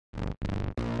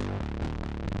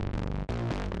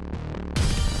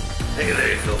Hey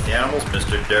there, you filthy animals.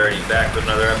 Mr. Dirty back with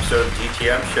another episode of the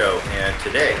GTM show. And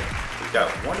today, we've got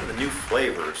one of the new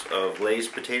flavors of Lay's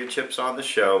potato chips on the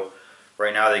show.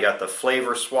 Right now, they got the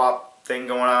flavor swap thing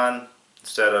going on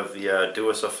instead of the Do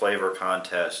Us a Flavor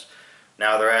contest.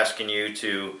 Now they're asking you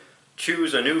to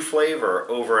choose a new flavor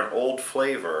over an old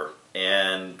flavor,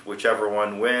 and whichever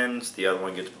one wins, the other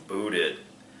one gets booted.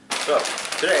 So,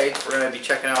 today, we're going to be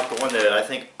checking out the one that I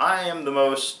think I am the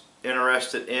most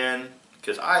interested in,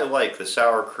 because I like the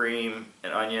sour cream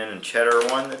and onion and cheddar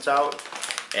one that's out.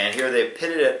 And here they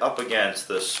pitted it up against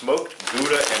the smoked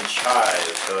Gouda and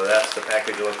Chive. So that's the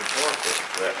package you're looking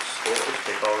for. That storage,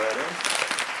 take all that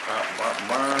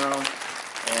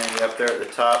in. And up there at the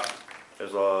top,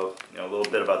 there's a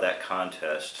little bit about that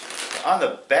contest. On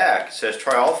the back, it says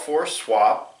try all 4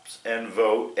 swaps and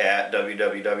vote at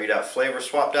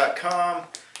www.flavorswap.com.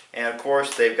 And of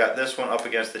course, they've got this one up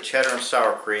against the cheddar and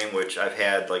sour cream, which I've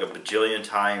had like a bajillion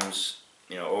times,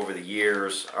 over the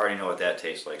years. I already know what that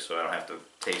tastes like, so I don't have to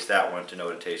taste that one to know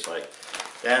what it tastes like.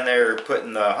 Then they're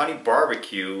putting the honey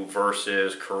barbecue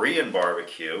versus Korean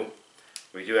barbecue.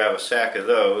 We do have a sack of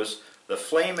those. The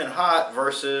flamin' hot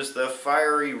versus the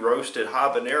fiery roasted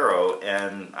habanero,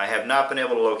 and I have not been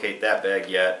able to locate that bag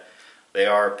yet. They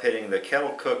are pitting the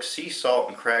kettle-cooked sea salt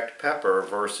and cracked pepper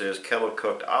versus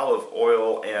kettle-cooked olive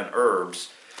oil and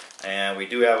herbs. And we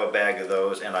do have a bag of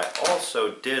those. And I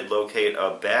also did locate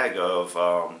a bag of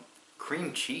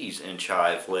cream cheese and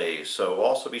chive Lays. So we'll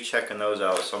also be checking those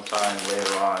out sometime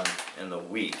later on in the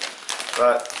week.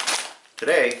 But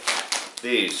today,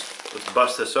 let's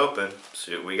bust this open,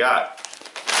 see what we got.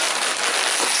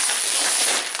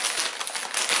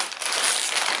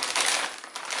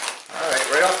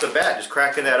 Right off the bat, just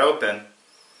cracking that open,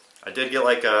 I did get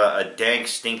like a dank,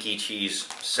 stinky cheese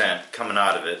scent coming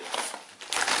out of it.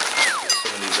 Get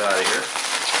some of these out of here.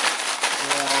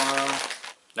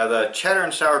 Now the cheddar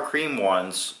and sour cream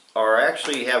ones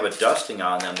actually have a dusting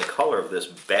on them, the color of this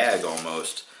bag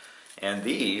almost. And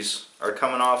these are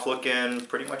coming off looking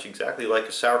pretty much exactly like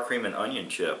a sour cream and onion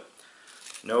chip.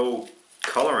 No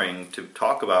coloring to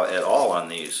talk about at all on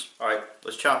these. Alright,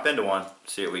 let's chomp into one,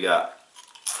 see what we got.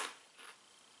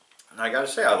 And I gotta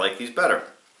say, I like these better.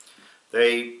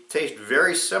 They taste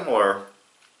very similar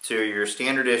to your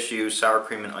standard issue sour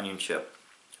cream and onion chip,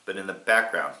 but in the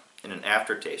background, in an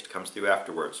aftertaste, comes through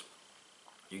afterwards.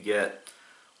 You get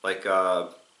like I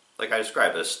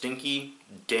described, a stinky,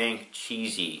 dank,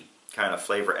 cheesy kind of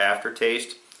flavor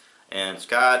aftertaste, and it's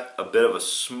got a bit of a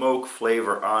smoke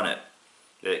flavor on it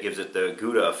that gives it the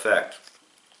Gouda effect.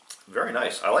 Very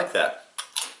nice. I like that.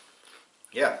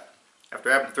 Yeah,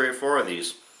 after having 3 or 4 of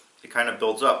these, it kind of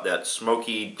builds up that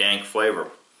smoky, dank flavor.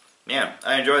 Man,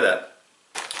 I enjoy that.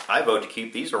 I vote to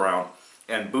keep these around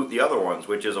and boot the other ones,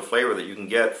 which is a flavor that you can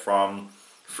get from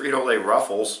Frito-Lay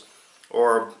Ruffles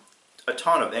or a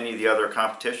ton of any of the other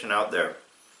competition out there.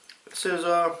 This is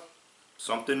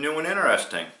something new and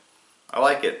interesting. I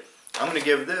like it. I'm going to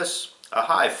give this a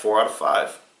high 4 out of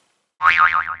 5.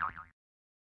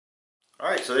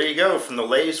 Alright, so there you go, from the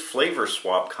Lay's Flavor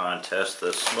Swap Contest,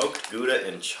 the Smoked Gouda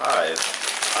and Chive.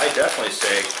 I definitely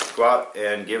say go out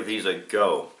and give these a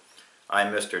go.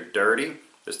 I'm Mr. Dirty.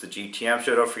 This is the GTM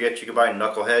show. Don't forget you can buy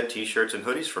Knucklehead t-shirts and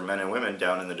hoodies for men and women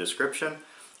down in the description. You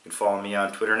can follow me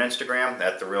on Twitter and Instagram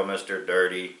at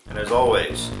TheRealMrDirty. And as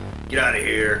always, get out of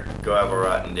here. Go have a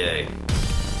rotten day.